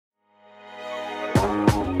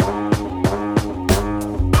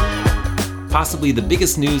Possibly the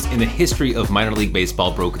biggest news in the history of minor league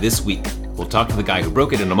baseball broke this week. We'll talk to the guy who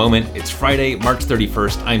broke it in a moment. It's Friday, March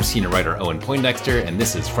 31st. I'm Senior Writer Owen Poindexter, and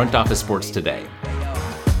this is Front Office Sports Today.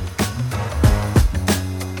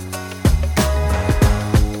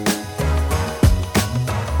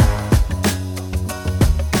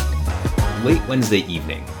 Late Wednesday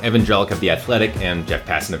evening, Evan Drellich of The Athletic and Jeff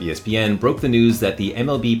Passan of ESPN broke the news that the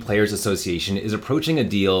MLB Players Association is approaching a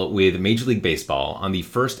deal with Major League Baseball on the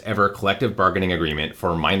first ever collective bargaining agreement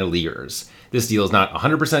for minor leaguers. This deal is not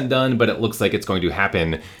 100% done, but it looks like it's going to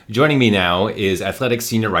happen. Joining me now is Athletic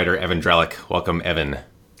Senior Writer Evan Drellich. Welcome, Evan.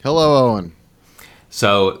 Hello, Owen.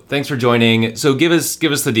 So thanks for joining. So give us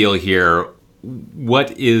the deal here.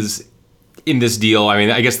 What is in this deal? I mean,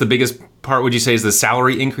 I guess the biggest part, would you say, is the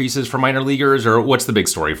salary increases for minor leaguers, or what's the big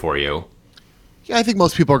story for you? Yeah, I think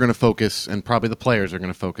most people are going to focus, and probably the players are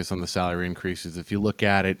going to focus on the salary increases. If you look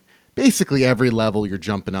at it, basically every level you're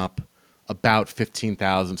jumping up about $15,000,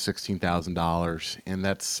 $16,000, and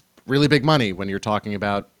that's really big money when you're talking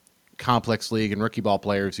about complex league and rookie ball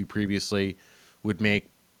players who previously would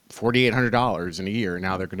make $4,800 in a year.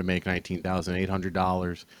 Now they're going to make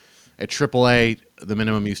 $19,800. At AAA, the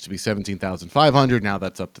minimum used to be $17,500. Now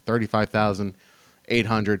that's up to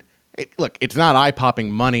 $35,800. Look, it's not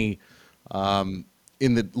eye-popping money in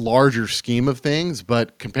the larger scheme of things,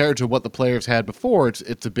 but compared to what the players had before,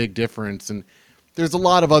 it's a big difference. And there's a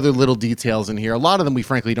lot of other little details in here. A lot of them we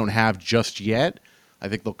frankly don't have just yet. I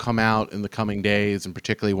think they'll come out in the coming days, and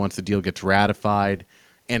particularly once the deal gets ratified,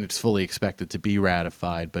 and it's fully expected to be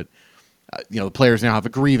ratified. But the players now have a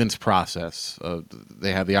grievance process.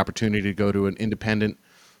 They have the opportunity to go to an independent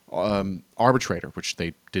arbitrator, which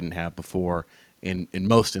they didn't have before in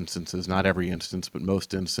most instances. Not every instance, but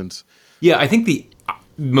most instances. Yeah, I think the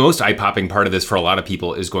most eye-popping part of this for a lot of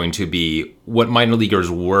people is going to be what minor leaguers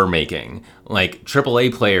were making. Like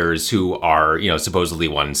AAA players who are, supposedly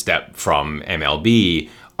one step from MLB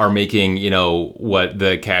are making, what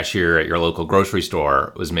the cashier at your local grocery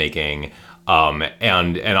store was making.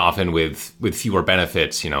 And often with fewer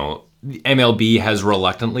benefits. MLB has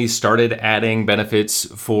reluctantly started adding benefits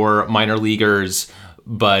for minor leaguers,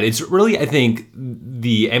 but it's really, I think,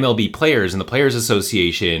 the MLB players and the Players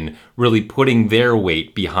Association really putting their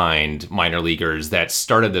weight behind minor leaguers that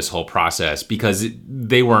started this whole process, because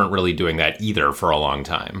they weren't really doing that either for a long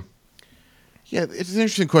time. Yeah, it's an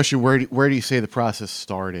interesting question. Where do you say the process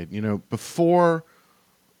started? Before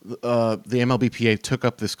the MLBPA took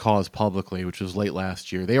up this cause publicly, which was late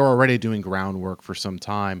last year, they were already doing groundwork for some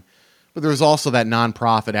time. But there was also that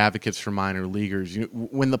nonprofit Advocates for Minor Leaguers.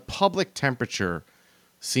 When the public temperature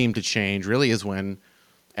seemed to change, really is when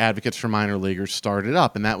Advocates for Minor Leaguers started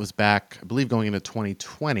up. And that was back, I believe, going into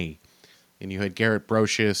 2020. And you had Garrett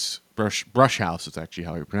Brushhouse, it's actually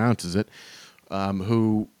how he pronounces it,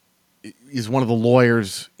 who is one of the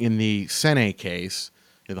lawyers in the Sene case,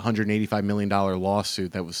 the $185 million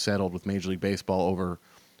lawsuit that was settled with Major League Baseball over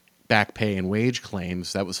back pay and wage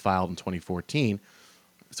claims. That was filed in 2014.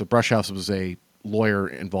 So Brushhouse was a lawyer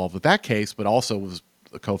involved with that case, but also was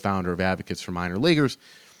a co-founder of Advocates for Minor Leaguers.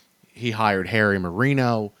 He hired Harry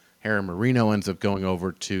Marino. Harry Marino ends up going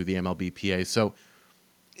over to the MLBPA. So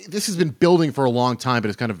this has been building for a long time, but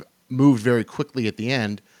it's kind of moved very quickly at the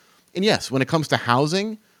end. And yes, when it comes to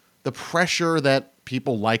housing, the pressure that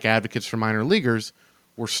people like Advocates for Minor Leaguers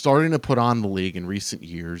were starting to put on the league in recent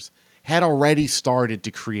years had already started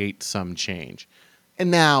to create some change.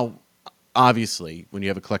 And now, obviously, when you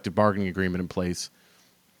have a collective bargaining agreement in place,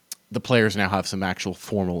 the players now have some actual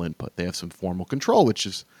formal input. They have some formal control, which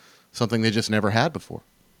is something they just never had before.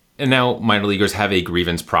 And now minor leaguers have a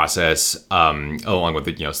grievance process along with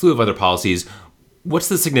a slew of other policies. What's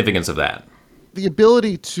the significance of that? The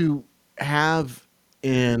ability to have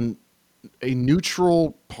a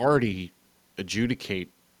neutral party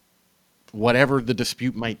adjudicate whatever the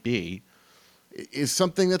dispute might be is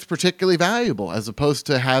something that's particularly valuable, as opposed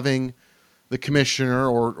to having the commissioner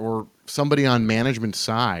or somebody on management's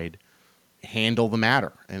side handle the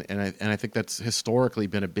matter. And I think that's historically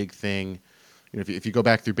been a big thing. If you go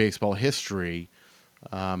back through baseball history,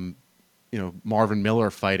 Marvin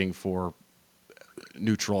Miller fighting for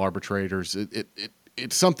neutral arbitrators,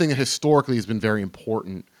 it's something that historically has been very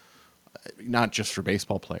important, not just for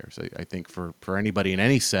baseball players. I think for anybody in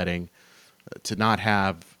any setting, to not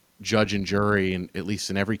have judge and jury, and at least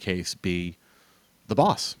in every case, be the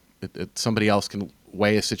boss. Somebody else can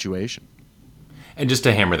weigh a situation. And just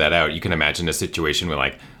to hammer that out, you can imagine a situation where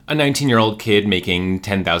like a 19-year-old kid making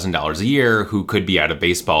 $10,000 a year who could be out of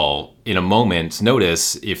baseball in a moment's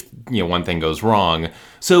notice if one thing goes wrong.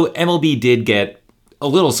 So MLB did get a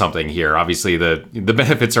little something here. Obviously, the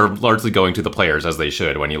benefits are largely going to the players, as they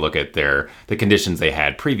should when you look at the conditions they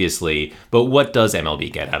had previously. But what does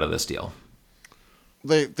MLB get out of this deal?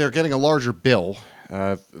 They're getting a larger bill.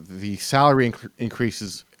 The salary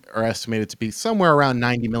increases are estimated to be somewhere around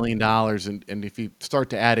 $90 million. And if you start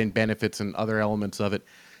to add in benefits and other elements of it,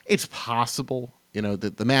 it's possible.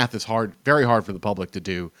 The math is hard, very hard for the public to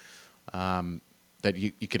do, that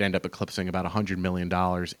you could end up eclipsing about $100 million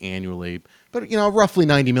annually. But, roughly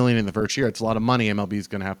 $90 million in the first year. It's a lot of money MLB is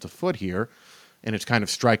going to have to foot here. And it's kind of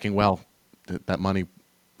striking, well, that money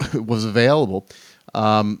was available.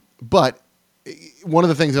 But one of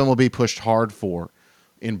the things MLB pushed hard for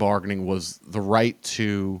in bargaining was the right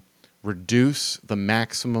to reduce the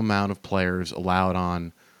maximum amount of players allowed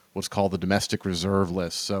on what's called the domestic reserve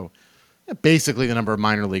list. So basically the number of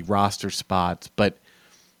minor league roster spots. But,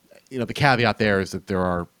 the caveat there is that there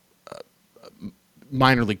are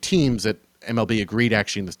minor league teams that MLB agreed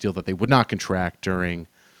actually in this deal that they would not contract during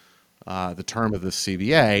the term of the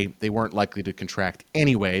CBA. They weren't likely to contract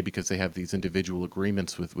anyway because they have these individual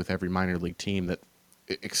agreements with every minor league team that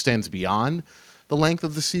extends beyond the length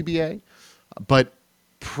of the CBA. But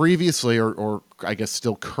previously, or I guess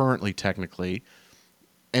still currently technically,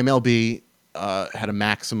 MLB had a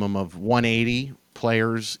maximum of 180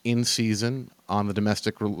 players in season on the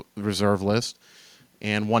domestic reserve list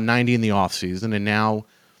and 190 in the offseason. And now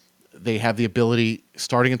they have the ability,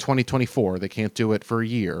 starting in 2024, they can't do it for a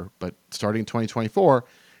year, but starting in 2024,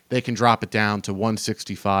 they can drop it down to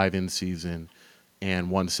 165 in season and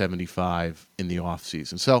 175 in the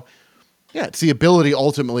offseason. So, yeah, it's the ability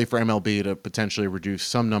ultimately for MLB to potentially reduce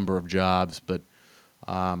some number of jobs, but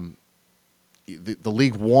the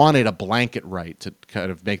league wanted a blanket right to kind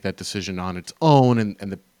of make that decision on its own, and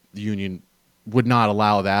the union would not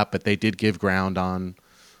allow that, but they did give ground on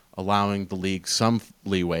allowing the league some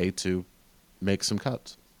leeway to make some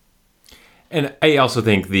cuts. And I also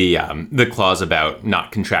think the clause about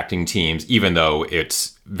not contracting teams, even though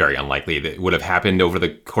it's very unlikely that it would have happened over the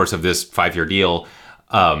course of this 5-year deal,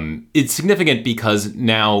 it's significant because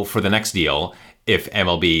now for the next deal, if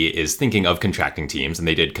MLB is thinking of contracting teams, and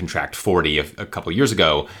they did contract 40 a couple years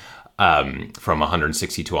ago, from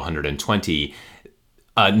 160 to 120,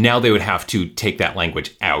 now they would have to take that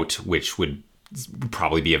language out, which would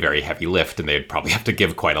probably be a very heavy lift, and they'd probably have to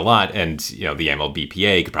give quite a lot. And, the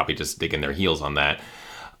MLBPA could probably just dig in their heels on that.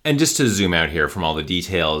 And just to zoom out here from all the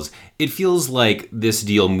details, it feels like this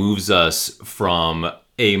deal moves us from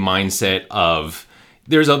a mindset of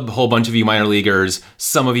there's a whole bunch of you minor leaguers.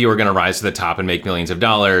 Some of you are going to rise to the top and make millions of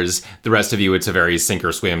dollars. The rest of you, it's a very sink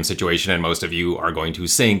or swim situation, and most of you are going to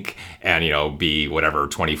sink and, be whatever,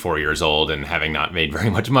 24 years old and having not made very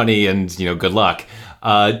much money, and, good luck.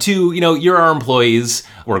 To, you're our employees.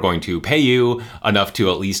 We're going to pay you enough to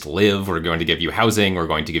at least live. We're going to give you housing. We're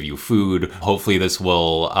going to give you food. Hopefully this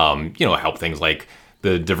will, help things like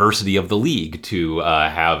the diversity of the league to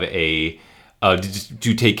have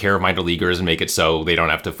to take care of minor leaguers and make it so they don't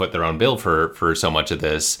have to foot their own bill for so much of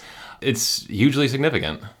this. It's hugely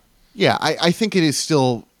significant. Yeah, I think it is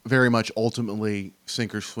still very much ultimately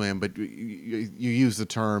sink or swim, but you use the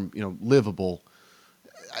term, livable.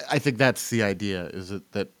 I think that's the idea, is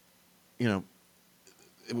that you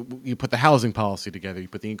put the housing policy together, you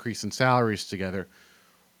put the increase in salaries together.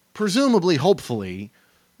 Presumably, hopefully,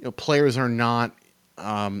 players are not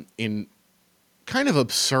in kind of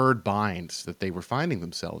absurd binds that they were finding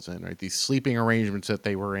themselves in, right? These sleeping arrangements that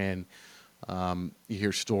they were in. You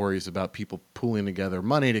hear stories about people pooling together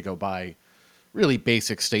money to go buy really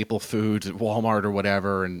basic staple foods at Walmart or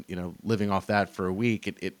whatever, and living off that for a week.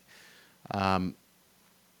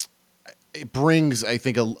 It brings, I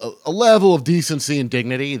think, a level of decency and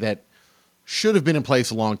dignity that should have been in place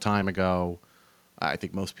a long time ago. I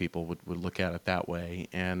think most people would look at it that way,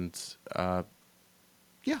 and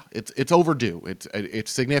yeah, it's overdue.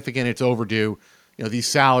 It's significant. It's overdue. These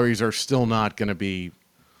salaries are still not going to be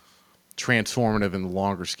transformative in the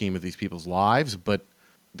longer scheme of these people's lives, but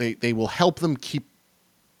they will help them keep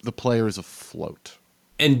the players afloat.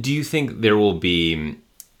 And do you think there will be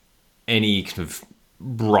any kind of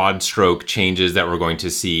broad stroke changes that we're going to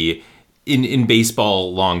see in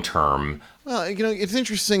baseball long term? Well, it's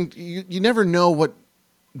interesting. You never know what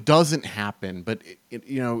doesn't happen, but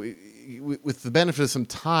with the benefit of some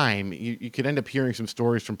time, you could end up hearing some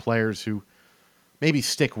stories from players who maybe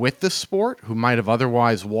stick with the sport, who might have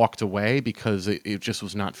otherwise walked away because it just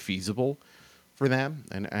was not feasible for them.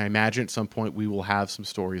 And I imagine at some point we will have some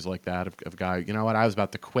stories like that of a guy, I was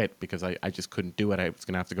about to quit because I just couldn't do it. I was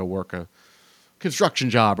going to have to go work a construction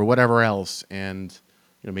job or whatever else. And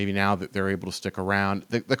maybe now that they're able to stick around.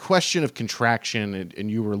 The question of contraction,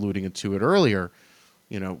 and you were alluding to it earlier,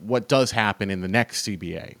 what does happen in the next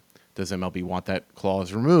CBA? Does MLB want that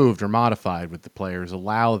clause removed or modified? Would the players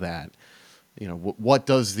allow that? What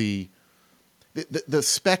does the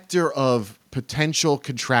specter of potential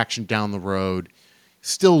contraction down the road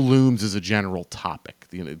still looms as a general topic.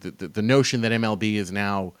 The notion that MLB is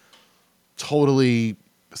now totally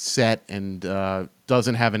set and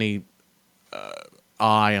doesn't have any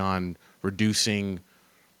eye on reducing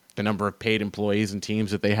the number of paid employees and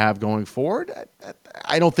teams that they have going forward.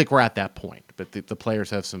 I don't think we're at that point, but the players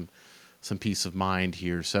have some peace of mind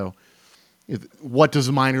here. So what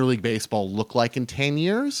does minor league baseball look like in 10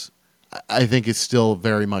 years? I think it's still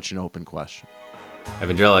very much an open question.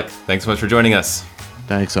 Evan Drellich, thanks so much for joining us.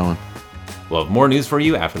 Thanks, Owen. We'll have more news for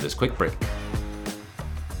you after this quick break.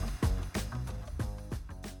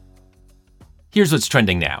 Here's what's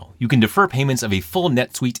trending now. You can defer payments of a full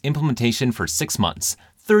NetSuite implementation for 6 months.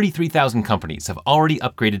 33,000 companies have already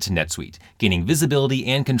upgraded to NetSuite, gaining visibility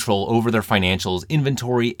and control over their financials,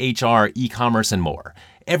 inventory, HR, e-commerce, and more.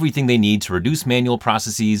 Everything they need to reduce manual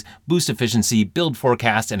processes, boost efficiency, build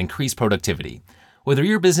forecasts, and increase productivity. Whether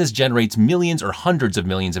your business generates millions or hundreds of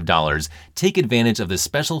millions of dollars, take advantage of this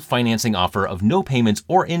special financing offer of no payments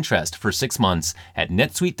or interest for 6 months at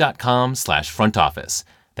netsuite.com/front office.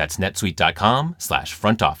 That's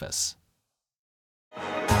netsuite.com/front office.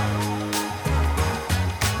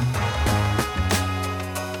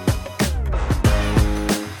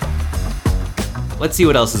 Let's see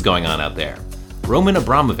what else is going on out there. Roman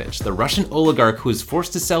Abramovich, the Russian oligarch who was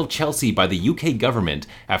forced to sell Chelsea by the UK government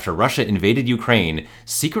after Russia invaded Ukraine,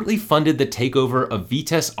 secretly funded the takeover of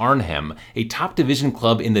Vitesse Arnhem, a top division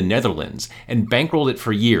club in the Netherlands, and bankrolled it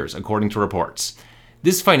for years, according to reports.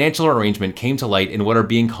 This financial arrangement came to light in what are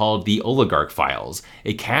being called the Oligarch Files,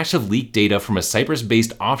 a cache of leaked data from a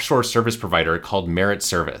Cyprus-based offshore service provider called Merit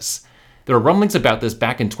Service. There were rumblings about this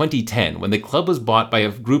back in 2010 when the club was bought by a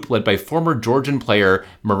group led by former Georgian player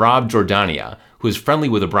Merab Jordania, who is friendly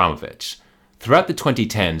with Abramovich. Throughout the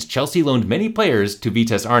 2010s, Chelsea loaned many players to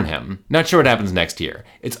Vitesse Arnhem. Not sure what happens next year.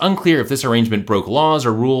 It's unclear if this arrangement broke laws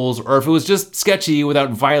or rules, or if it was just sketchy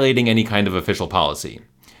without violating any kind of official policy.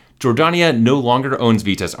 Jordania no longer owns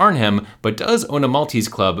Vitesse Arnhem, but does own a Maltese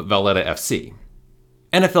club, Valletta FC.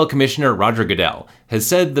 NFL Commissioner Roger Goodell has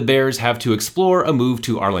said the Bears have to explore a move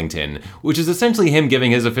to Arlington, which is essentially him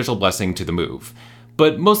giving his official blessing to the move.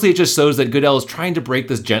 But mostly it just shows that Goodell is trying to break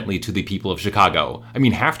this gently to the people of Chicago. I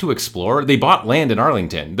mean, have to explore? They bought land in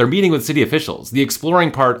Arlington. They're meeting with city officials. The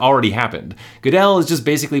exploring part already happened. Goodell is just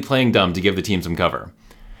basically playing dumb to give the team some cover.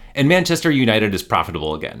 And Manchester United is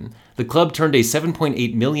profitable again. The club turned a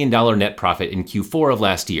 $7.8 million net profit in Q4 of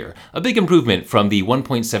last year, a big improvement from the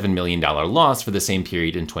 $1.7 million loss for the same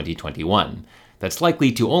period in 2021. That's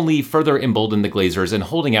likely to only further embolden the Glazers in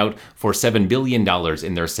holding out for $7 billion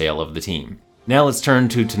in their sale of the team. Now let's turn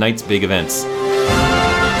to tonight's big events.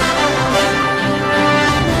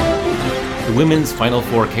 The women's Final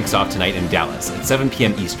Four kicks off tonight in Dallas at 7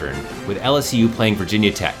 p.m. Eastern, with LSU playing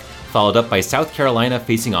Virginia Tech, followed up by South Carolina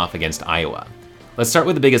facing off against Iowa. Let's start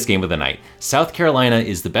with the biggest game of the night. South Carolina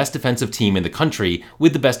is the best defensive team in the country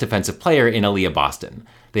with the best defensive player in Aaliyah Boston.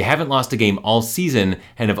 They haven't lost a game all season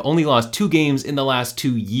and have only lost 2 games in the last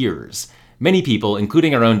 2 years. Many people,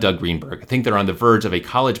 including our own Doug Greenberg, think they're on the verge of a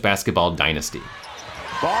college basketball dynasty.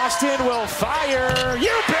 Boston will fire.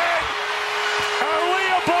 You bet!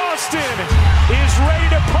 Aaliyah Boston is ready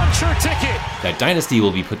to punch her ticket. That dynasty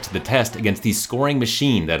will be put to the test against the scoring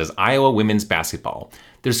machine that is Iowa women's basketball.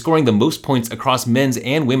 They're scoring the most points across men's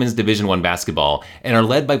and women's Division I basketball and are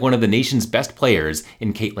led by one of the nation's best players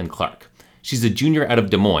in Caitlin Clark. She's a junior out of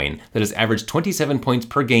Des Moines that has averaged 27 points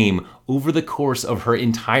per game over the course of her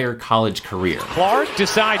entire college career. Clark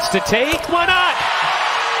decides to take. Why not?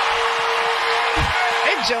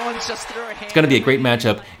 Jones just threw a hand. It's going to be a great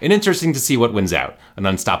matchup and interesting to see what wins out, an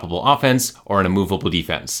unstoppable offense or an immovable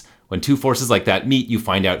defense. When two forces like that meet, you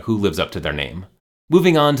find out who lives up to their name.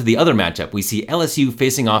 Moving on to the other matchup, we see LSU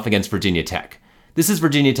facing off against Virginia Tech. This is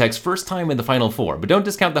Virginia Tech's first time in the Final Four, but don't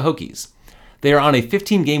discount the Hokies. They are on a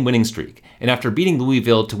 15-game winning streak, and after beating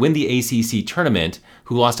Louisville to win the ACC tournament,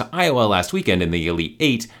 who lost to Iowa last weekend in the Elite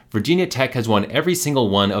Eight, Virginia Tech has won every single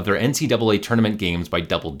one of their NCAA tournament games by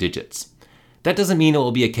double digits. That doesn't mean it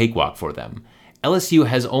will be a cakewalk for them. LSU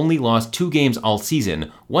has only lost 2 games all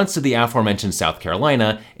season, once to the aforementioned South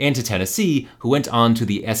Carolina and to Tennessee, who went on to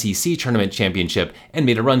the SEC Tournament Championship and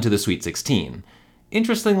made a run to the Sweet 16.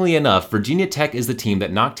 Interestingly enough, Virginia Tech is the team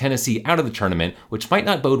that knocked Tennessee out of the tournament, which might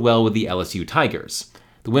not bode well with the LSU Tigers.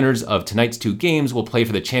 The winners of tonight's 2 games will play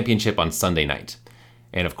for the championship on Sunday night.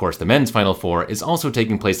 And of course, the men's Final Four is also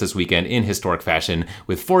taking place this weekend in historic fashion,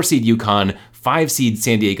 with 4-seed UConn, 5-seed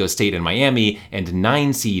San Diego State and Miami, and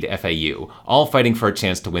 9-seed FAU, all fighting for a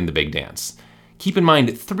chance to win the big dance. Keep in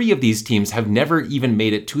mind, 3 of these teams have never even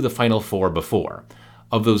made it to the Final Four before.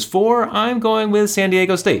 Of those 4, I'm going with San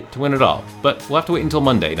Diego State to win it all, but we'll have to wait until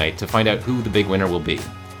Monday night to find out who the big winner will be.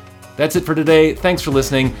 That's it for today. Thanks for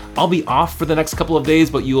listening. I'll be off for the next couple of days,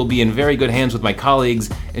 but you will be in very good hands with my colleagues.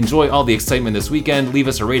 Enjoy all the excitement this weekend. Leave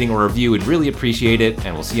us a rating or review. We'd really appreciate it,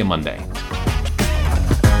 and we'll see you Monday.